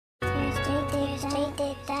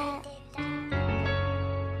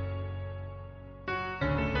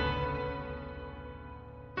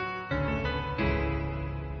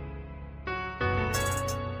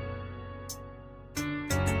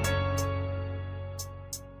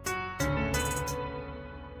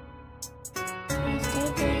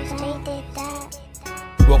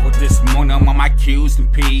This morning I'm on my Q's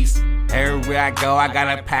and P's. Everywhere I go, I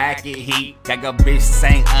got a packet heat. Got a bitch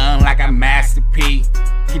saying like a masterpiece.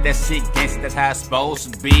 Keep that shit gangsta, that's how it's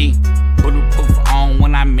supposed to be. Bulletproof on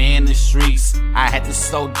when I'm in the streets. I had to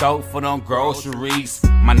sow dope for them groceries.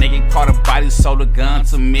 My nigga caught a body, sold a gun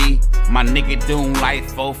to me. My nigga doing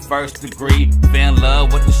life for first degree. Fell in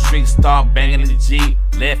love with the streets, start banging the G.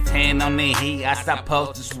 Left hand on the heat, I stop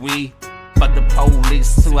posting weed. Fuck the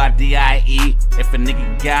police to our DIE. If a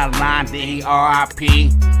nigga got lined, then he RIP.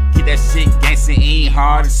 Keep that shit gangsta, ain't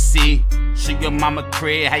hard to see. Shoot your mama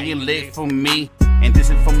crib, how you live for me. And this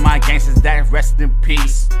is for my gangsters that rest in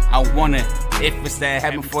peace. I wonder if it's that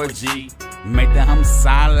heaven for a G. Make the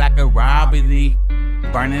homicide like a robbery.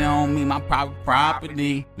 Burning on me, my private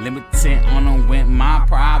property. Limited on them with my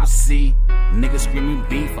privacy. Niggas screaming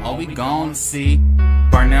beef, all we gon' see.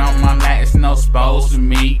 Burning on my lap, it's no supposed to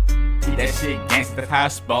me. Keep that shit gangsta, that's how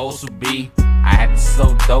it's supposed to be. I had to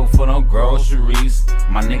sow dope for no groceries.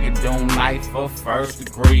 My nigga doing life for first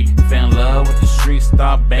degree. Fell in love with the streets,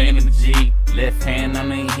 start banging the G. Left hand on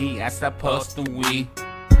the heat, I stop posting weed.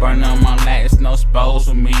 Burning on my lap, it's no supposed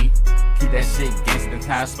to me. Keep that shit gangsta, that's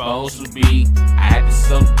how it's supposed to be. I had to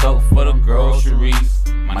sow dope for the groceries.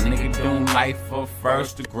 My nigga doing life for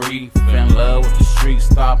first degree. Fell in love with the streets,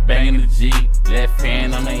 start banging the G. Left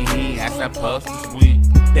hand on the heat, I stop posting weed.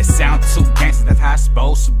 That sound too gangsta, that's how it's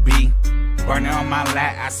supposed to be. Burning on my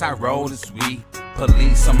lap, I saw roll this week.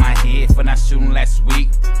 Police on my head for not shooting last week.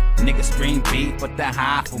 Niggas scream beef, but they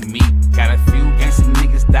high for me. Got a few gangsta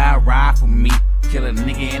niggas that ride for me. Kill a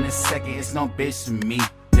nigga in a second, it's no bitch to me.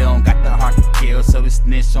 They don't got the heart to kill, so they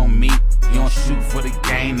snitch on me. You don't shoot for the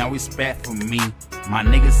game, no respect for me. My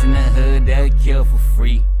niggas in the hood, they'll kill for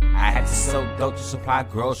free. I had to sow dope to supply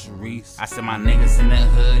groceries. I said my niggas in the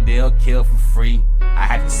hood, they'll kill for free. I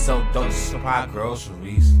had to sow dope to supply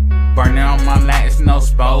groceries. Burning on my lap, it's no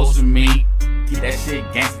supposed to me. Keep that shit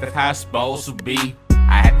gangsta, that's how it's supposed to be.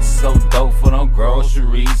 I had to sow dope for no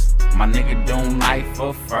groceries. My nigga doing life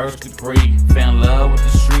for first degree. Fell in love with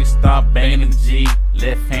the streets, start banging the G.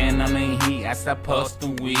 Left hand on the heat, I stop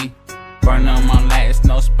posting weed. Burning on my lap, it's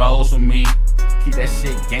no supposed to me. Keep that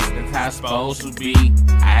shit gangsta, that's how it's supposed to be.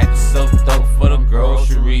 I had to sow dope for the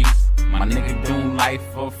groceries. My nigga doing life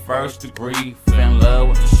for first degree. Fell in love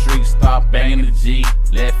with the streets, start banging the G.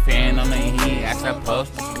 Left hand on the heat, I stop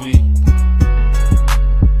posting weed.